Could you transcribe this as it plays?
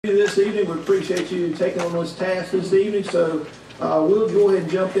This evening, we appreciate you taking on this task this evening. So we'll go ahead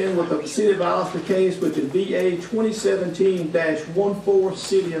and jump in with the City of Valdosta case with the VA-2017-14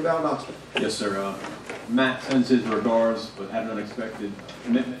 City of Valdosta. Yes, sir. Matt sends his regards, but had an unexpected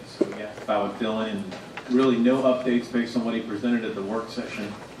commitment, so we have to file with Dylan. And really no updates based on what he presented at the work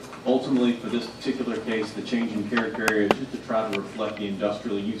session. Ultimately, for this particular case, the change in character area is just to try to reflect the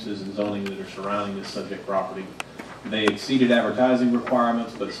industrial uses and zoning that are surrounding this subject property. They exceeded advertising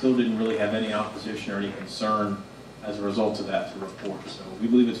requirements, but still didn't really have any opposition or any concern as a result of that to report. So we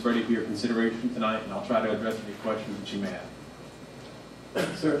believe it's ready for your consideration tonight, and I'll try to address any questions that you may have. Thank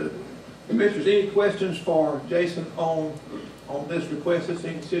you, sir. Commissioners, any questions for Jason on this request? This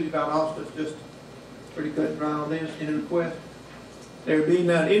evening, City of Valdosta is just pretty cut and dry on this. Any request? There being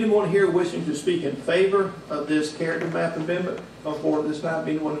none, anyone here wishing to speak in favor of this character map amendment? Come forward this time.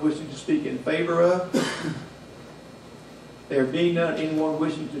 Anyone wishing to speak in favor of? There being none, anyone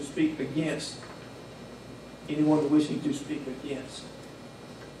wishing to speak against? Anyone wishing to speak against?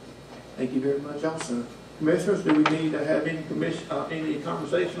 Thank you very much also. Commissioners, do we need to have any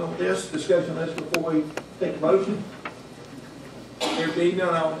conversation on this, discussion on this before we take a motion? There being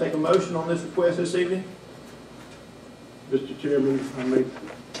none, I will take a motion on this request this evening. Mr. Chairman,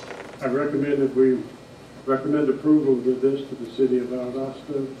 I recommend that we recommend approval of this to the City of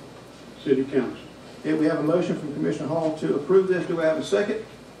Valdosta City Council. Okay, we have a motion from Commissioner Hall to approve this. Do we have a second?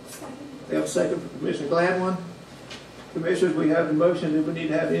 We have a second from Commissioner Gladwin. Commissioners, we have a motion. Do we need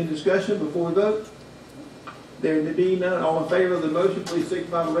to have any discussion before we vote? There be none. All in favor of the motion, please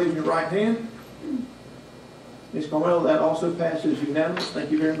signify by raising your right hand. Ms. Carmel, that also passes unanimous. Thank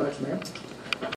you very much, Mayor.